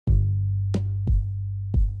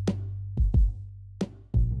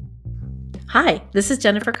Hi, this is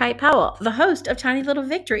Jennifer Kite Powell, the host of Tiny Little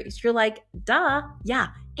Victories. You're like, duh, yeah.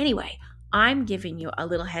 Anyway, I'm giving you a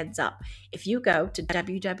little heads up. If you go to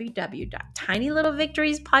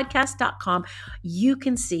www.tinylittlevictoriespodcast.com, you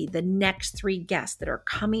can see the next three guests that are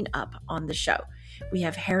coming up on the show. We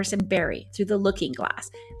have Harrison Berry through the Looking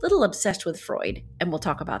Glass, little obsessed with Freud, and we'll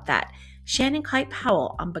talk about that. Shannon Kite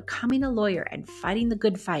Powell on becoming a lawyer and fighting the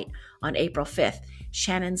good fight on April 5th.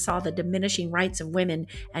 Shannon saw the diminishing rights of women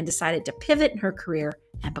and decided to pivot in her career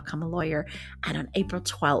and become a lawyer. And on April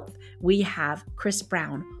 12th, we have Chris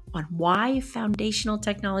Brown on why foundational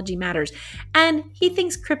technology matters. And he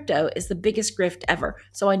thinks crypto is the biggest grift ever.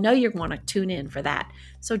 So I know you're going to tune in for that.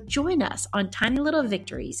 So join us on Tiny Little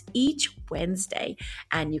Victories each Wednesday.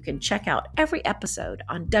 And you can check out every episode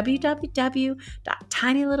on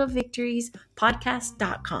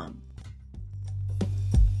www.tinylittlevictoriespodcast.com.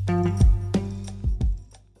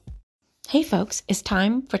 Hey folks, it's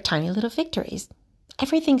time for Tiny Little Victories.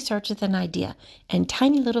 Everything starts with an idea, and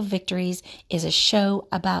Tiny Little Victories is a show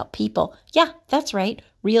about people. Yeah, that's right,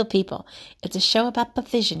 real people. It's a show about the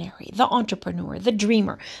visionary, the entrepreneur, the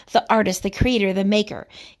dreamer, the artist, the creator, the maker.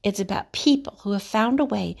 It's about people who have found a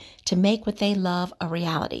way to make what they love a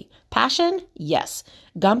reality. Passion? Yes.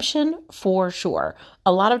 Gumption? For sure.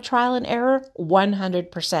 A lot of trial and error?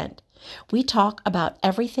 100%. We talk about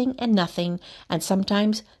everything and nothing, and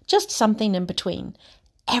sometimes just something in between.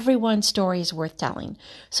 Everyone's story is worth telling.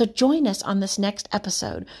 So join us on this next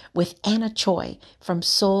episode with Anna Choi from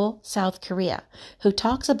Seoul, South Korea, who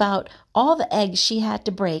talks about all the eggs she had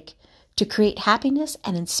to break to create happiness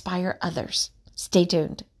and inspire others. Stay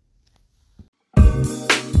tuned.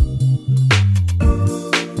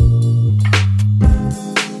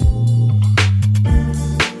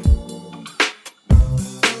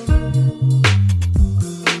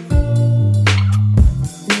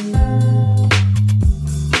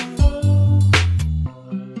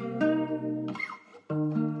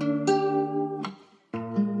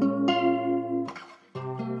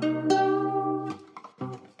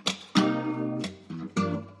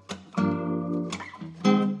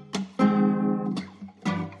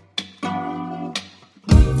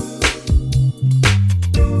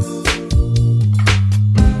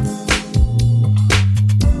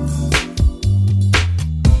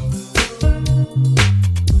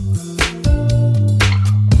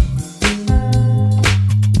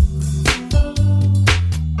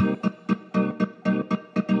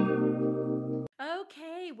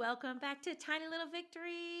 Okay, welcome back to Tiny Little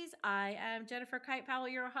Victories. I am Jennifer Kite Powell,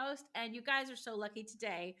 your host, and you guys are so lucky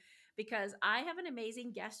today because I have an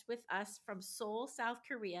amazing guest with us from Seoul, South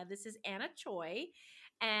Korea. This is Anna Choi,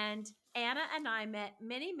 and Anna and I met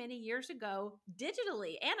many, many years ago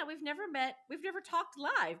digitally. Anna, we've never talked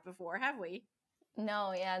live before, have we?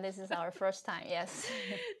 No, yeah, this is our first time. Yes.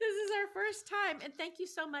 This is our first time. And thank you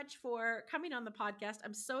so much for coming on the podcast.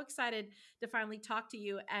 I'm so excited to finally talk to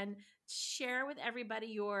you and share with everybody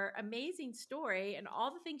your amazing story and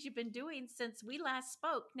all the things you've been doing since we last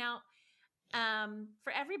spoke. Now,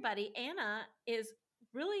 for everybody, Anna is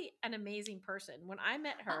really an amazing person. When I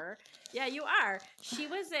met her, yeah, you are. She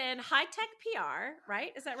was in high tech PR,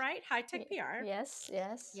 right? Is that right? High tech PR. Yes,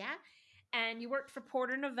 yes. Yeah. And you worked for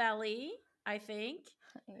Porter Novelli, I think,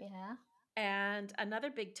 Yeah. and another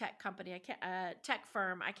big tech company, I can't tech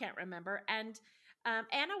firm, I can't remember. And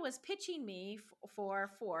Anna was pitching me for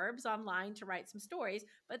Forbes online to write some stories.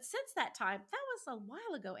 But since that time, that was a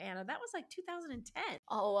while ago, Anna. That was like 2010.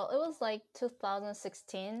 Oh, well, it was like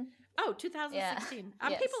 2016. Oh, Yeah. 2016. People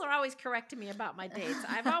Yes. are always correcting me about my dates.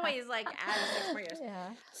 I've always like added 6 more years.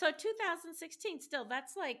 Yeah. So 2016, still,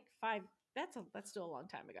 that's like five. That's still a long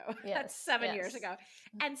time ago. That's Yes. 7 years Yes. ago.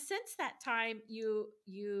 And since that time, you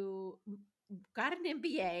got an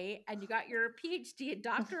MBA and you got your PhD, a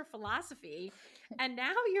doctor of philosophy, and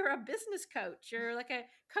now you're a business coach. You're like a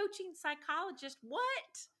coaching psychologist.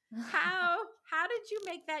 What? How did you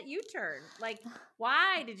make that U-turn? Like,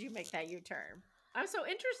 why did you make that U-turn? I'm so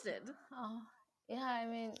interested. Oh, yeah. I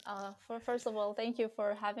mean, for first of all, thank you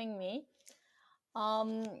for having me.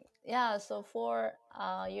 Um, yeah. So for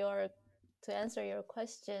your to answer your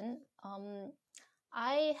question,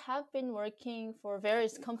 I have been working for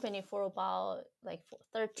various company for about like for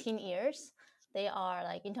 13 years. They are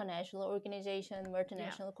like international organization, Yeah.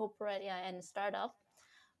 multinational corporate, yeah, and startup.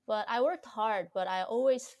 But I worked hard, but I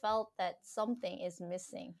always felt that something is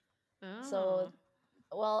missing. So,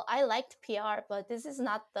 Oh, well, I liked PR, but this is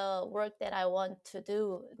not the work that I want to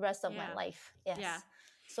do the rest of my yeah. life. Yeah. Yes.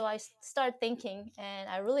 So I start thinking, and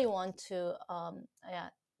I really want to, yeah,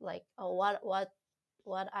 like what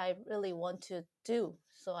I really want to do.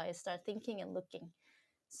 So I start thinking and looking.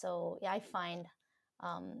 So yeah, I find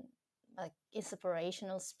um, like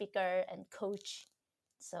inspirational speaker and coach.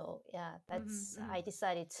 So yeah, Mm-hmm, that's mm-hmm. I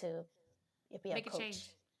decided to be a Make a coach. change.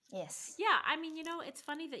 Yes. Yeah, I mean, it's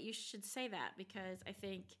funny that you should say that because I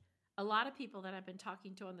think a lot of people that I've been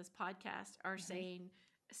talking to on this podcast are Mm-hmm. saying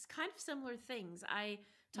kind of similar things. I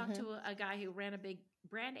talked Mm-hmm. to a guy who ran a big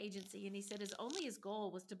brand agency and he said his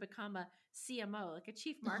goal was to become a CMO, like a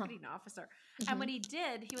chief marketing officer. And when Mm-hmm. he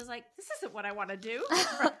did, he was like, this isn't what I want to do,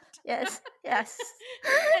 right? Yes. Yes.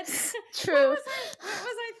 And True. what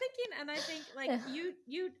was I thinking? And I think like Yeah.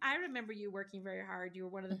 I remember you working very hard. You were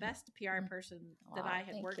one of the Mhm. best PR Mhm. person that I Wow.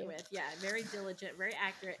 had Thank worked you. with. Yeah, very diligent, very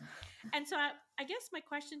accurate. And so I guess my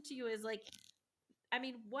question to you is like, I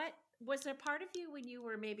mean, what was there part of you when you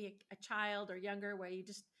were maybe a child or younger where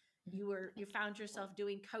you found yourself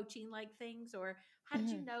doing coaching like things, or how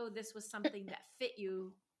did you Mhm. know this was something that fit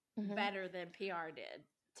you Mhm. better than PR did,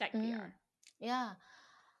 tech Mm. PR? Yeah.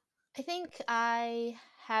 I think I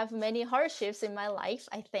have many hardships in my life,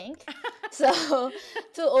 I think. So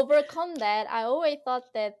to overcome that, I always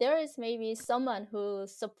thought that there is maybe someone who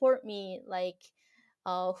support me, like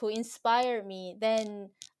who inspire me, then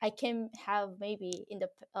I can have maybe in the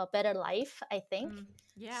a better life, I think. Mm,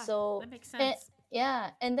 yeah, So that makes and sense.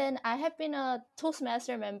 yeah, and then I have been a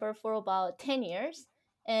Toastmaster member for about 10 years.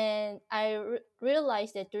 And I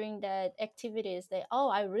realized that during that activities that, oh,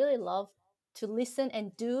 I really love to listen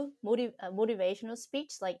and do motivational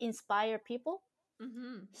speech, like inspire people.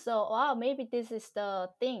 Mm-hmm. So wow, maybe this is the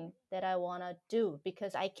thing that I want to do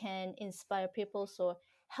because I can inspire people, so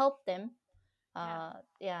help them, Yeah.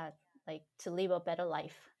 yeah, like to live a better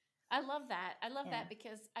life. I love that. I love Yeah. that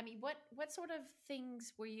because I mean, what sort of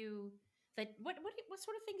things were you that what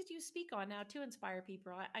sort of things do you speak on now to inspire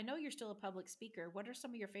people? I know you're still a public speaker. What are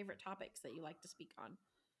some of your favorite topics that you like to speak on?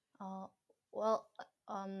 uh, well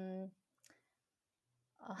um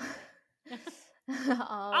uh,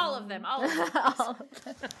 All of them, all of them. all of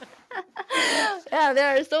them. Yeah,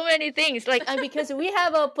 there are so many things like, because we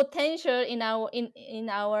have a potential in our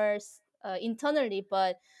internally,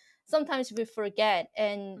 but sometimes we forget.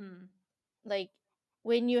 And Mm. like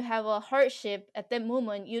when you have a hardship at that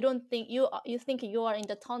moment, you don't think you think you are in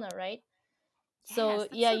the tunnel, right? Yes, So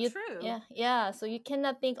that's yeah, so you true. yeah, so you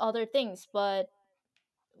cannot think other things, but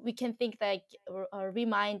we can think like,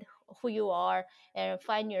 remind who you are and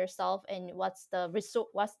find yourself, and what's the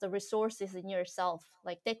resources in yourself,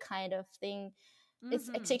 like that kind of thing. It's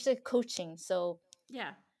Mm-hmm. actually coaching. So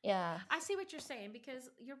Yeah. yeah. I see what you're saying because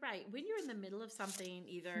you're right. When you're in the middle of something,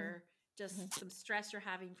 either Mhm. just some stress you're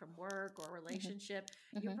having from work or Mhm. relationship,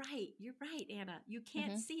 you're Mhm. right. You're right, Anna. You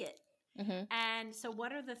can't Mhm. see it. Mhm. And so,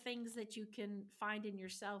 what are the things that you can find in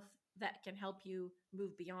yourself that can help you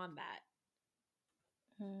move beyond that?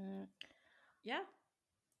 Mm. Yeah.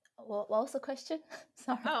 What was the question?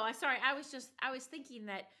 Sorry. Oh, I sorry. I was thinking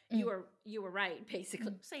that Mm. you were right.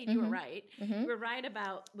 Basically, Mm. saying you were Mhm. right. Mhm. You were right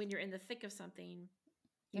about when you're in the thick of something,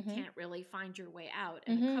 you Mhm. can't really find your way out.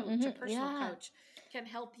 And Mhm. a Mhm. personal Yeah. coach, can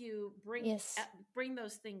help you Yes. bring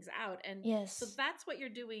those things out. And so Yes. that's what you're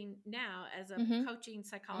doing now as a Mhm. coaching Mm.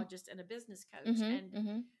 psychologist and a business coach. Mhm. And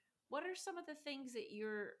Mhm. what are some of the things that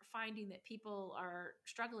you're finding that people are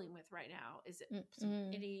struggling with right now? Is it Mm.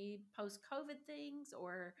 Mm. any post COVID things,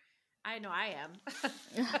 or I know I am.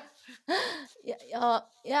 Yeah,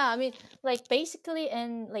 yeah, I mean, like basically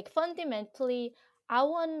and like fundamentally, I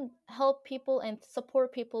want help people and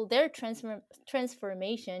support people their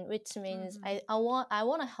transformation, which means Hmm. I want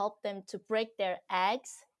to help them to break their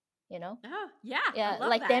eggs, you know. Oh, yeah, I Yeah, love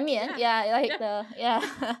like that. Damien. Yeah, Yeah, like yeah. the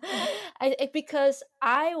yeah. Because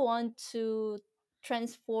I want to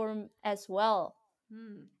transform as well.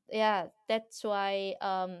 Hmm. Yeah, that's why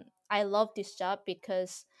I love this job,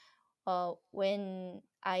 because when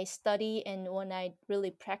I study and when I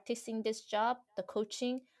really practicing this job, the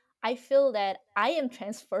coaching, I feel that I am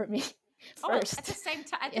transforming Oh, at first. the same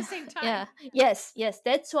time. At the Yeah, same time. yeah, yes, yes.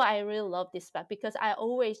 That's why I really love this job, because I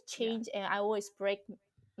always Yeah. change and I always break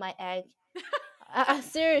my egg.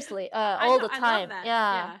 Seriously, I all know. the I love time. that. Yeah.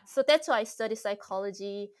 Yeah. So that's why I study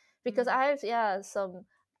psychology, because Mm, I have, yeah, some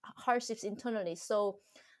hardships internally. So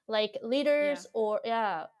like yeah. leaders, or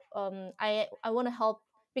yeah, I want to help,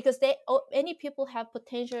 because any people have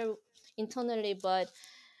potential internally, but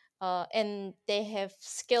and they have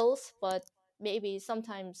skills, but maybe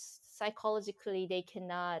sometimes psychologically they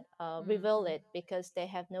cannot reveal Hmm. it because they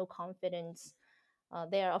have no confidence.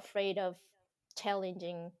 They are afraid of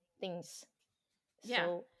challenging things. Yeah.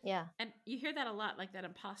 So yeah. And you hear that a lot, like that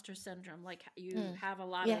imposter syndrome. Like you Mm. have a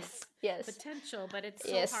lot of Yes, yes, potential, but it's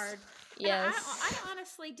so yes, hard. And yes. I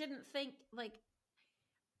honestly didn't think like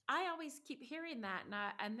I always keep hearing that,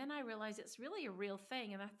 and then I realized it's really a real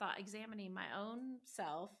thing. And I thought examining my own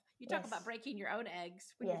self, you talk Yes. about breaking your own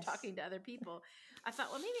eggs when you're Yes. talking to other people. I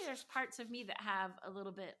thought, well, maybe there's parts of me that have a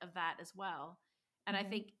little bit of that as well. And I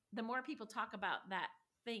think the more people talk about that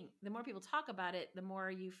thing, the more people talk about it, the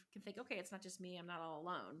more you can think, okay, it's not just me. I'm not all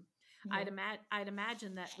alone. I'd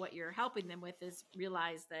imagine that what you're helping them with is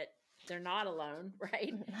realize that they're not alone,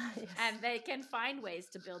 right? Yes. And they can find ways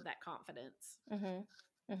to build that confidence.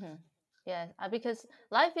 Yeah, because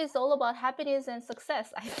life is all about happiness and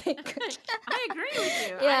success, I think. I agree with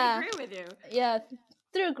you. Yeah. I agree with you. Yeah,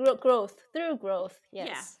 through growth.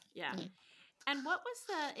 Yes. Yeah. And what was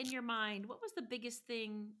in your mind, what was the biggest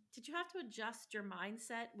thing? Did you have to adjust your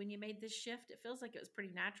mindset when you made this shift? It feels like it was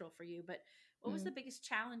pretty natural for you, but what was the biggest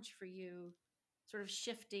challenge for you sort of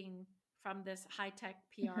shifting from this high-tech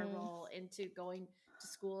PR role into going to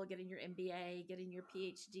school, getting your MBA, getting your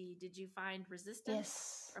PhD? Did you find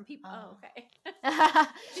resistance from people? Oh, okay.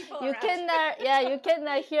 People You around can you can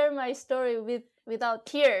hear my story without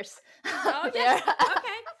tears. Oh, yes.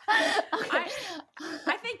 Okay.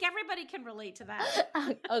 I think everybody can relate to that.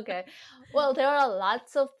 Okay. Well, there are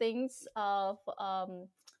lots of things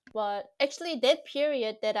but actually that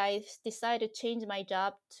period that I decided to change my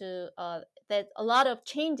job to that a lot of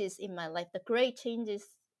changes in my life, the great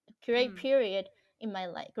period in my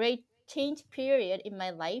life, great change period in my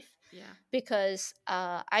life. Yeah. Because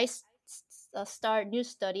I start new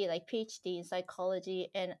study like PhD in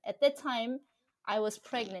psychology, and at that time I was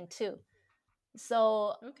pregnant too.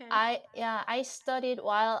 So Okay. I studied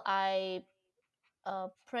while I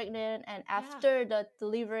pregnant, and after the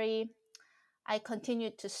delivery I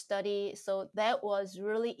continued to study. So that was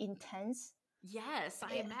really intense. Yes,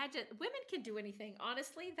 I imagine women can do anything.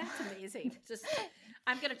 Honestly, that's amazing. Just,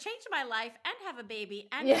 I'm going to change my life and have a baby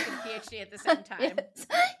and get a PhD at the same time.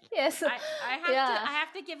 Yes. I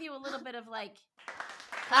have to give you a little bit of like.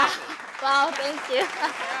 Wow, thank you.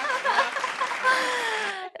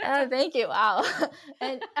 Thank you. Wow.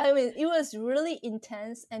 And I mean, it was really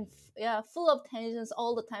intense and full of tensions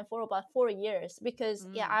all the time for about 4 years, because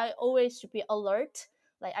I always should be alert.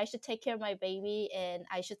 Like I should take care of my baby and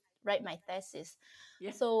I should write my thesis.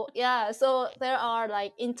 Yeah. So there are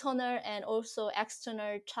like internal and also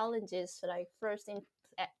external challenges. Like first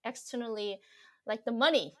externally, like the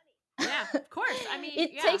money. Yeah, of course. I mean,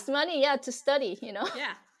 it takes money, to study,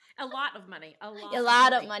 Yeah, a lot of money. A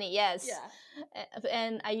lot of money, yes. Yeah.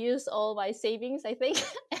 And I use all my savings, I think.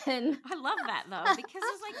 And I love that though, because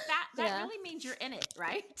it's like that really means you're in it,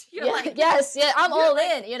 right? You're like, yes, I'm all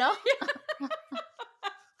in,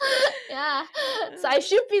 Yeah. So I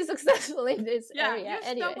should be successful in this area.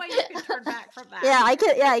 There's no way you can turn back from that.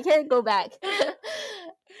 I can't go back.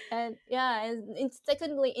 And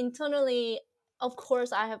secondly, internally, of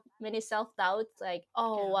course, I have many self-doubts, like,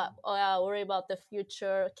 worry about the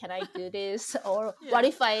future. Can I do this? Or what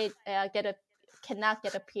if I cannot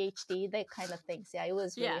get a PhD? That kind of things. Yeah, it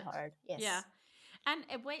was really hard. Yes. Yeah. And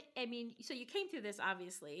wait, I mean, so you came through this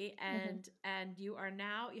obviously, and you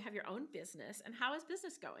have your own business. And how is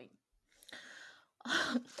business going?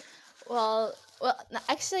 Well,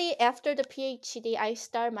 actually, after the PhD, I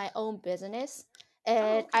started my own business,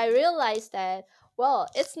 and I realized that, well,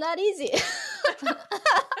 it's not easy.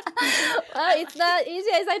 It's not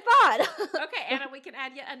easy as I thought. Okay, Anna, we can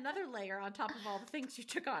add yet another layer on top of all the things you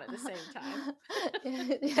took on at the same time.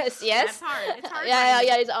 Yes. It's hard. It's hard. Yeah.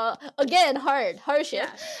 It's again hardship.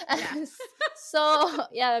 Yeah. So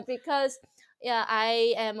because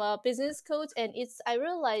I am a business coach, and I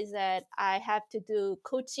realized that I have to do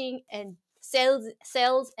coaching and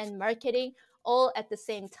sales and marketing all at the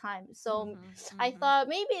same time. So I thought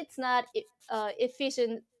maybe it's not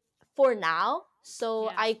efficient for now. So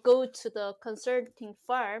I go to the consulting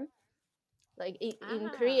firm, like in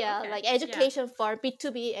Korea, like education firm,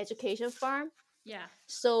 B2B education firm. Yeah.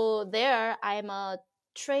 So there I'm a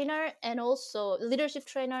trainer and also leadership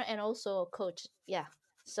trainer and also a coach. Yeah.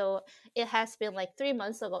 So it has been like 3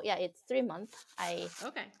 months ago. Yeah, it's 3 months. I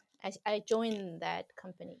joined that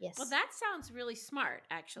company. Yes. Well, that sounds really smart,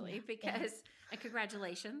 actually, because and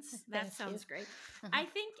congratulations. That sounds great. I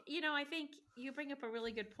think you bring up a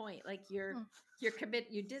really good point. Like you're commit.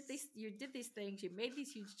 You did these things. You made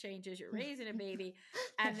these huge changes. You're raising a baby,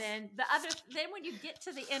 and then when you get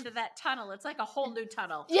to the end of that tunnel, it's like a whole new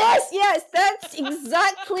tunnel. Yes, that's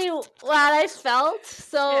exactly what I felt.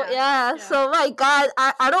 So so my God,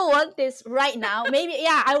 I don't want this right now. Maybe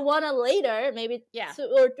I want it later. Maybe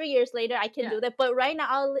 2 or 3 years later I can do that. But right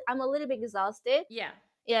now I'm a little bit exhausted.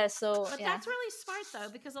 Yeah, so but that's really smart though,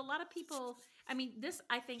 because a lot of people, I mean, this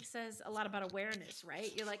I think says a lot about awareness,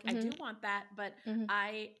 right? You're like, I do want that, but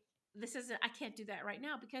this isn't, I can't do that right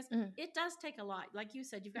now because Mm. it does take a lot. Like you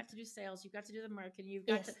said, you've got to do sales, you've got to do the marketing, you've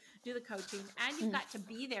got to Yes. do the coaching, and you've Mm. got to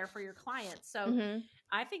be there for your clients. So Mm-hmm.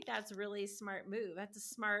 I think that's a really smart move. That's a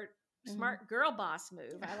Mm-hmm. smart girl boss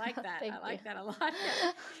move. I like that. I Thank you. like that a lot.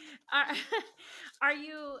 Yeah. Are, are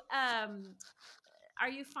you are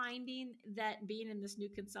you finding that being in this new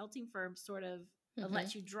consulting firm sort of Mm-hmm.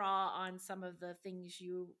 lets you draw on some of the things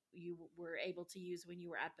you were able to use when you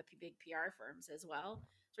were at the big PR firms as well?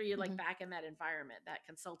 So you're like Mm-hmm. back in that environment, that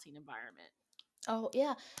consulting environment. Oh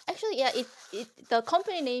yeah, actually yeah. It the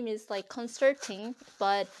company name is like consulting,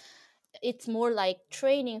 but it's more like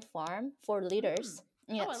training farm for Mm. leaders.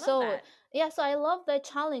 Yeah. Oh, I love So that. yeah, so I love that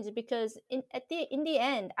challenge because in the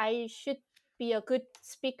end, I should be a good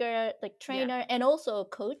speaker, like Yeah. trainer, and also a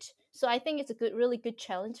coach. So I think it's a really good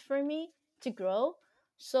challenge for me to grow.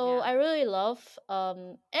 So Yeah. I really love,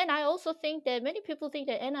 and I also think that many people think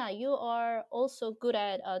that Anna, you are also good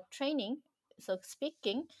at training, so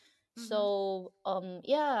speaking. Mm-hmm. So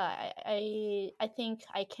yeah, I think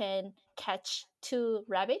I can catch two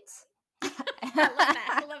rabbits. I love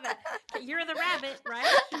that. I love that. Okay, you're the rabbit, right?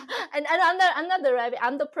 And I'm not the rabbit.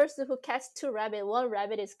 I'm the person who catch two rabbit. One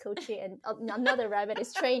rabbit is coaching, and another rabbit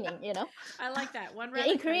is training. You know. I like that. One Yeah, in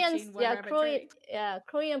rabbit Korean, coaching, one rabbit training.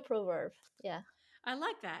 Korean proverb. Yeah, I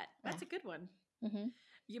like that. yeah. That's a good one. Mm-hmm.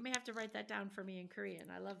 You may have to write that down for me in Korean.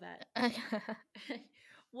 I love that.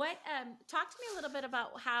 What talk to me a little bit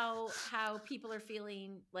about how people are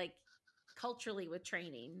feeling like culturally with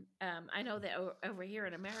training. I know that over here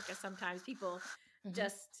in America sometimes people Mm-hmm.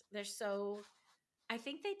 just they're so I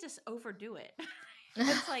think they just overdo it.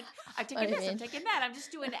 It's like I'm What taking do you this, I'm mean? taking that, I'm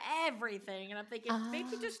just doing everything, and I'm thinking maybe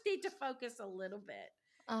you Ah, just need to focus a little bit.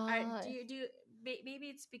 ah, Do maybe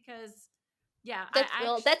it's because yeah, that's I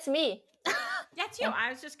well, actually that's me. that's you. Yeah. I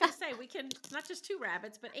was just gonna say we can not just two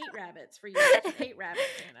rabbits, but eight rabbits for you. Catching eight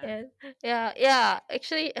rabbits, Anna. Yeah, yeah.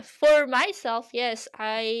 Actually, for myself, yes,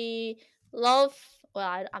 I love.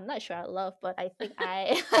 Well, I'm not sure I love, but I think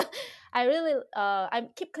I, I really, I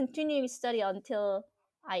keep continuing study until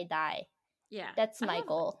I die. Yeah, That's I my love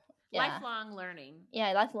goal. Yeah, lifelong learning.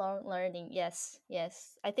 yeah, lifelong learning. Yes,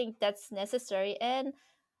 yes. I think that's necessary, and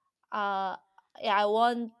uh, yeah, I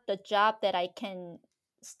want the job that I can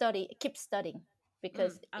keep studying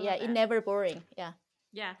because I yeah, love it that. never boring. Yeah.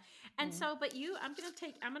 Yeah. And Mm. so, but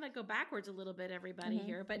I'm going to go backwards a little bit, everybody Mm-hmm.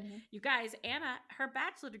 here. But Mm-hmm. you guys, Anna, her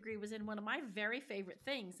bachelor degree was in one of my very favorite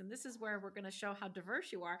things. And this is where we're going to show how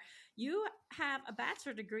diverse you are. You have a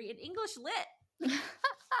bachelor degree in English Lit.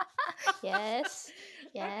 Yes,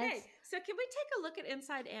 yes. Okay. So, can we take a look at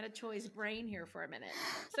inside Anna Choi's brain here for a minute?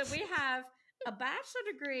 So, we have a bachelor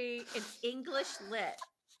degree in English Lit.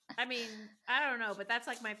 I mean, I don't know, but that's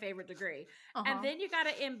like my favorite degree. And Uh-huh. then you got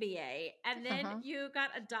an MBA, and then Uh-huh. you got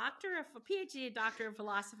a PhD, a doctor in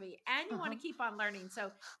philosophy, and you want Uh-huh. to keep on learning.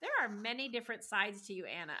 So there are many different sides to you,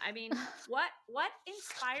 Anna. I mean, what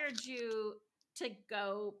inspired you to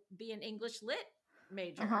go be an English Lit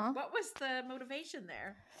major? Uh-huh. What was the motivation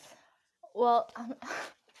there? Well,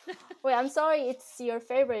 wait, I'm sorry it's your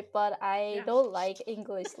favorite, but I Yeah. don't like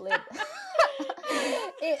English lit.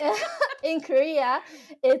 Yeah. in, in Korea,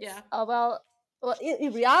 it's Yeah. well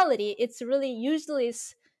in reality, it's really usually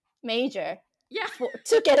is major Yeah.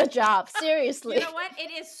 to get a job. You Seriously. know what?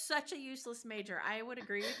 It is such a useless major. I would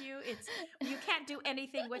agree with you. It's you can't do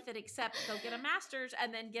anything with it except go get a master's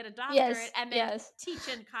and then get a doctorate Yes, and then yes. teach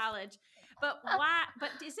in college. But why?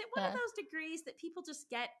 But is it one of Yeah, those degrees that people just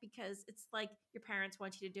get because it's like your parents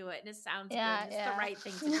want you to do it and it sounds good yeah, and it's the yeah. right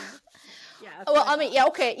thing to do? Yeah, that's Well, what I I mean, thought. yeah,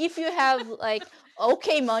 okay. If you have like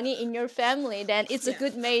okay money in your family, then it's a Yeah,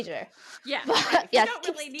 good major. yeah, right. But If you yeah, don't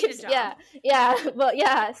keeps really need a keeps job, yeah, yeah. But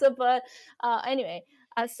yeah, so but anyway,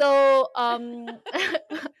 so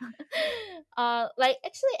like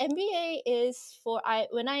actually MBA is for I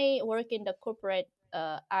when I work in the corporate,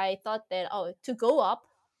 I thought that oh to go up,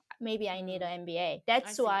 maybe I need mm, an MBA. I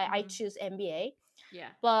That's see. why I choose MBA. Yeah,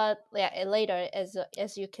 But yeah, later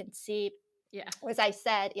as you can see, yeah, as I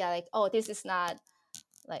said, yeah, like oh this is not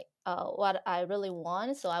like what I really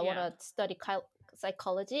want. So I want yeah. to study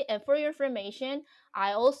psychology. And for your information,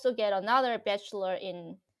 I also get another bachelor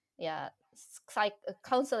in yeah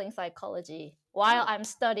counseling psychology while Oh, I'm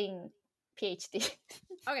studying PhD.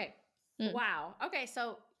 okay. Mm. Wow. Okay,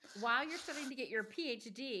 so while you're studying to get your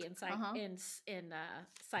PhD in Uh huh.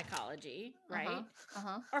 psychology, Uh huh. right? Uh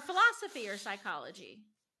huh. Or philosophy or psychology?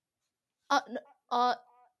 N- uh.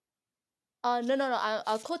 No, no,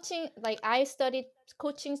 no. Coaching, like I studied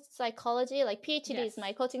coaching psychology. Like PhD is Yes.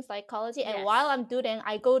 my coaching psychology, and while Yes. I'm doing,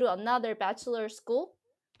 I go to another bachelor school.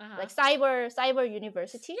 Uh-huh. like cyber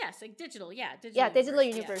university. Yes, like digital. Yeah, digital Yeah, digital university.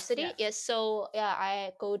 Yes. university. Yes. Yes, so yeah,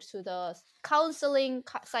 I go to the counseling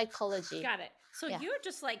psychology. Got it. So Yeah. you're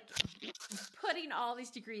just like putting all these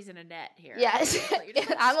degrees in a net here. Yes. Basically, you're just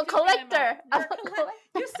like I'm a scooping them collector. up. I'm You're a collector.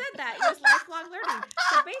 You said that it was lifelong learning.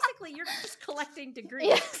 So basically, you're just collecting degrees.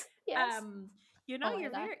 Yes. Yes. You know, Oh my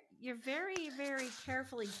God. you're very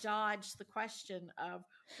carefully dodged the question of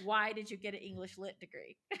why did you get an English lit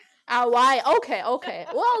degree? Why? Okay, okay.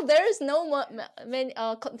 Well, there's no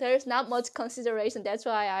there's not much consideration. That's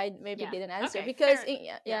why I maybe Yeah. didn't answer Okay. because Fair. yeah,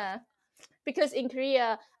 Yeah. yeah, because in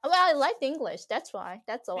Korea, well, I liked English. That's why.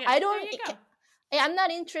 That's all. Yeah. I There don't. you go. I'm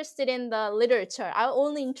not interested in the literature. I'm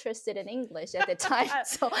only interested in English at the time.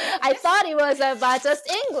 So Yeah, I thought it was about just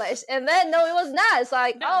English, and then no, it was not. It's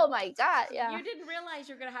like, No. oh my God, yeah. You didn't realize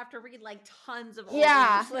you're gonna have to read like tons of old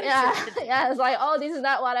Yeah, English literature. yeah, did you? yeah. It's like, oh, this is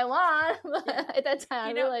not what I want. But Yeah. at that time, You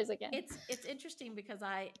I know, realized again. it's interesting because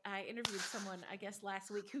I interviewed someone I guess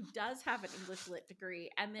last week who does have an English lit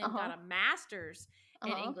degree and then got a master's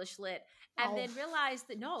in English lit and then realized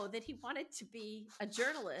that no, that he wanted to be a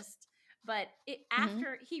journalist, but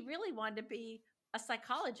after he really wanted to be a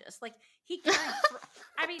psychologist. Like he carried,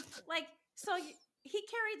 I mean, like so. He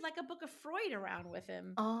carried like a book of Freud around with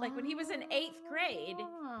him, like when he was in 8th grade.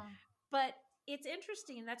 But it's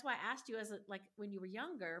interesting. That's why I asked you as like when you were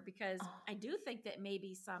younger, because I do think that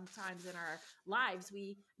maybe sometimes in our lives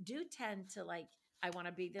we do tend to like, I want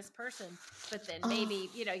to be this person, but then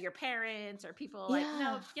maybe your parents or people like,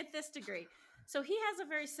 no, get this degree. So he has a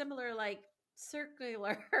very similar like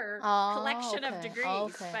circular collection of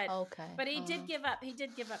degrees, but he did give up. He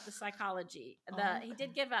did give up the psychology. He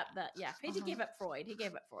did give up he did give up Freud. He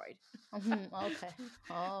gave up Freud. Okay.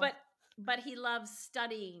 Oh. But he loves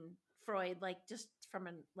studying Freud, like just from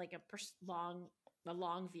a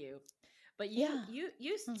long view. But you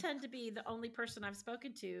tend to be the only person I've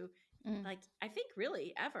spoken to, like I think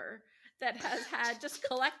really ever, that has had just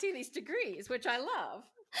collecting these degrees, which I love.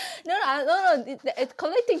 No.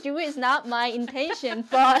 Collecting degree is not my intention,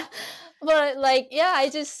 but like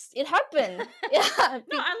it happened. Yeah.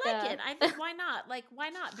 No, I like it. I think why not? Like why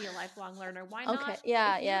not be a lifelong learner? Why not? Okay.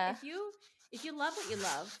 Yeah. If you love what you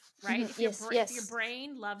love, right? If your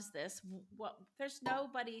brain loves this, there's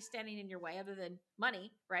nobody standing in your way other than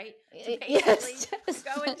money, right? To basically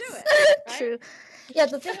go and do it. Right? True. Yeah.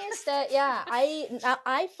 The thing is that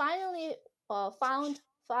I finally find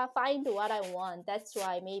what I want. That's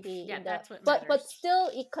why maybe that's what matters. But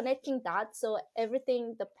still connecting dots. So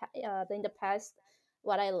everything in the past,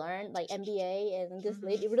 what I learned like MBA and this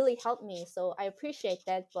it really helped me. So I appreciate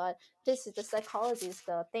that. But this is the psychology is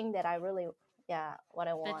the thing that I really what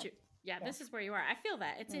I want. This is where you are. I feel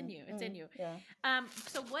that it's in you. It's in you. Yeah.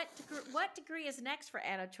 So what degree is next for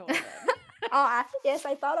Anna Choi then? Yes,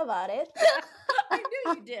 I thought about it. I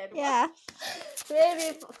knew you did. Yeah.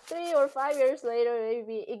 Maybe 3 or 5 years later,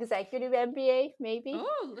 maybe executive MBA, maybe.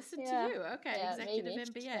 Oh, listen to you. Okay, Yeah, executive maybe.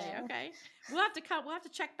 MBA. Yeah. Okay, we'll have to come. We'll have to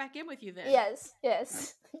check back in with you then. Yes.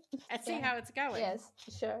 And see how it's going. Yes,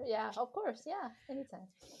 sure. Yeah, of course. Yeah, anytime.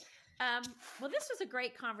 Well, this was a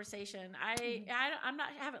great conversation. I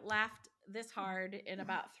haven't laughed this hard in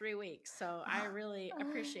about 3 weeks, so I really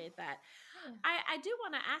appreciate that. I do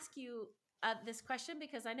want to ask you this question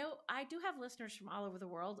because I know I do have listeners from all over the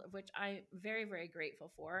world, of which I'm very, very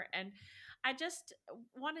grateful for, and I just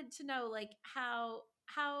wanted to know like how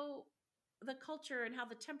the culture and how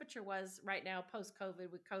the temperature was right now post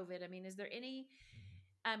COVID with COVID. I mean, is there any?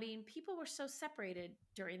 I mean, people were so separated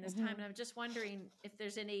during this time, and I'm just wondering if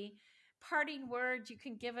there's any parting words you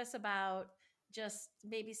can give us about just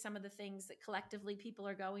maybe some of the things that collectively people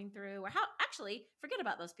are going through, or how actually forget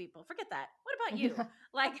about those people, forget that. What about you?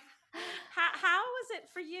 Like, how is it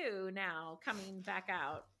for you now coming back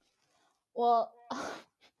out? Well,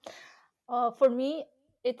 for me,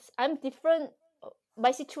 I'm different.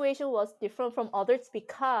 My situation was different from others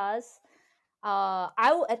because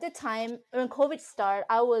at the time when COVID started,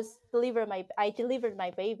 I delivered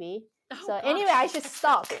my baby. So anyway, I just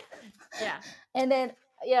stuck. Yeah. And then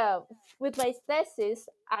with my thesis,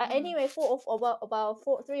 anyway for about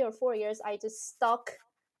 3 or 4 years, I just stuck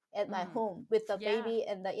at my home with the baby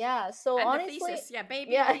and So and honestly, the thesis,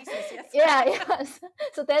 baby thesis, yes. Yes.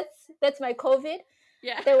 So that's my COVID.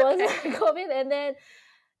 Yeah. There was my COVID, and then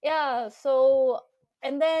So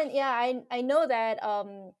and then I know that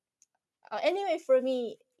anyway for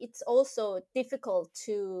me it's also difficult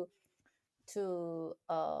to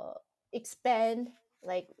expand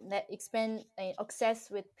expand access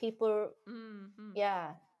with people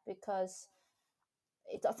because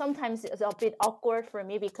sometimes it's a bit awkward for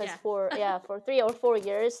me because Yeah. for 3 or 4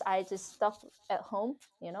 years I just stuck at home,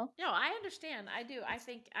 you know. No, I understand. I do. I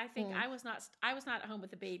think Mm, I was not at home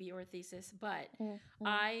with a baby or a thesis, but mm, mm.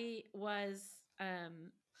 I was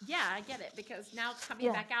yeah, I get it because now coming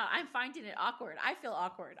Yeah, back out, I'm finding it awkward. I feel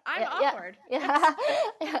awkward. I'm yeah, yeah, awkward. yeah.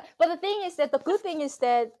 Yeah. But the thing is that the good thing is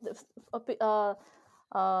that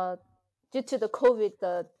uh, due to the COVID,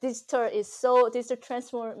 the digital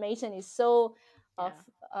transformation is so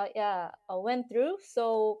Yeah. yeah, went through.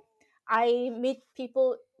 So I meet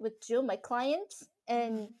people with Zoom, my clients,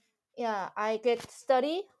 and Mhm. yeah, I get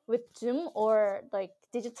study with Zoom or like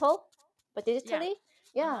digital, but Yeah. digitally,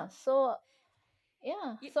 Uh-huh. yeah. So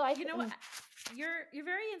yeah, so You know what? You're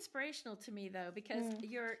very inspirational to me though because mm,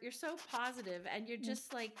 you're so positive and you're mm.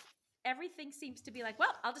 just like everything seems to be like,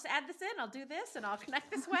 well, I'll just add this in, I'll do this, and I'll connect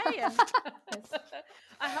this way, and Yes.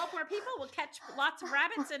 I'll help more people. We'll catch lots of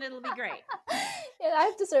rabbits, and it'll be great. Yeah, I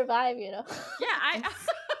have to survive, you know. Yeah, I,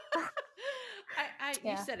 Yes. you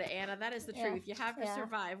Yeah, said it, Anna. That is the yeah, truth. You have to yeah.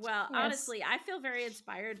 survive. Well, Yes. honestly, I feel very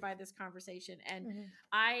inspired by this conversation, and Mhm.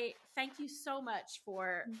 I thank you so much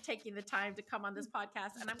for taking the time to come on this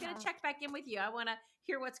podcast. And I'm going to Uh, check back in with you. I want to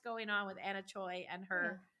hear what's going on with Anna Choi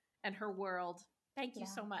yeah, and her world. Thank you yeah,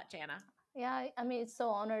 so much, Anna. yeah. I mean, it's so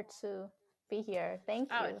honored to be here. Thank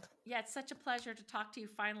Oh, you. yeah, it's such a pleasure to talk to you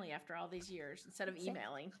finally after all these years instead of Sa-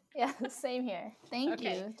 emailing. Yeah, same here. Thank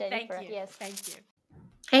Okay, you, thank Jennifer. you. Yes. Thank you.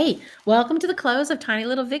 Hey, welcome to the close of Tiny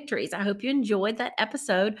Little Victories. I hope you enjoyed that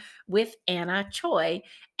episode with Anna Choi.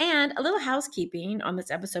 And a little housekeeping on this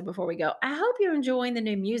episode before we go. I hope you're enjoying the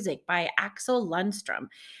new music by Axel Lundstrom.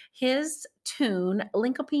 His tune,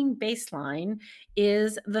 Linkoping Bassline,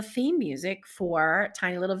 is the theme music for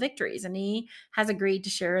Tiny Little Victories. And he has agreed to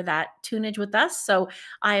share that tunage with us. So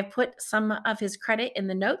I have put some of his credit in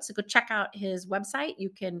the notes. So go check out his website. You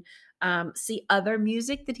can see other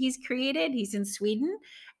music that he's created. He's in Sweden.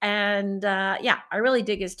 And yeah, I really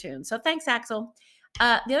dig his tune. So thanks, Axel.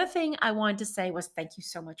 The other thing I wanted to say was thank you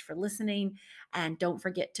so much for listening. And don't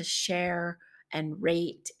forget to share and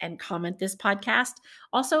rate and comment this podcast.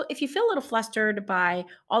 Also, if you feel a little flustered by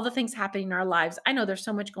all the things happening in our lives, I know there's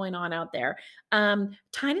so much going on out there.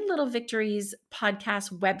 Tiny Little Victories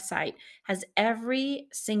podcast website has every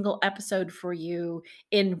single episode for you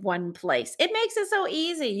in one place. It makes it so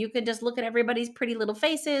easy. You can just look at everybody's pretty little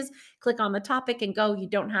faces, click on the topic, and go. You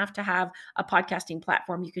don't have to have a podcasting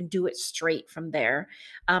platform. You can do it straight from there.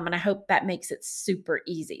 And I hope that makes it super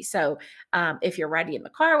easy. So if you're riding in the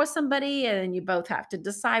car with somebody and you both have to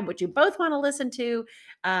decide what you both want to listen to,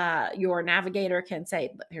 your navigator can say,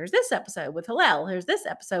 here's this episode with Hillel. Here's this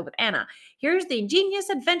episode with Anna. Here's the ingenious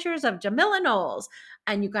adventures of Jamila Knowles.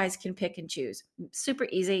 And you guys can pick and choose. Super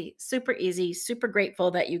easy, super easy, super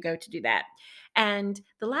grateful that you go to do that. And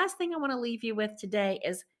the last thing I want to leave you with today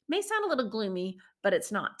is may sound a little gloomy, but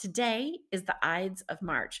it's not. Today is the Ides of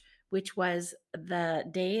March, which was the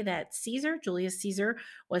day that Caesar, Julius Caesar,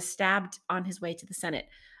 was stabbed on his way to the Senate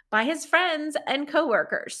by his friends and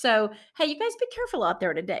coworkers. So, hey, you guys be careful out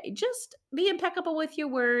there today. Just be impeccable with your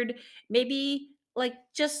word. Maybe like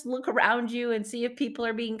just look around you and see if people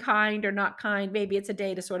are being kind or not kind. Maybe it's a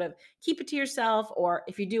day to sort of keep it to yourself, or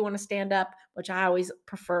if you do want to stand up, which I always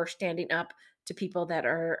prefer standing up to people that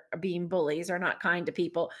are being bullies or not kind to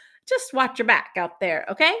people, just watch your back out there,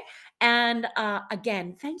 okay? And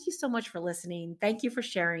again, thank you so much for listening. Thank you for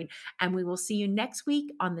sharing. And we will see you next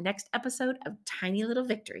week on the next episode of Tiny Little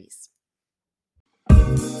Victories.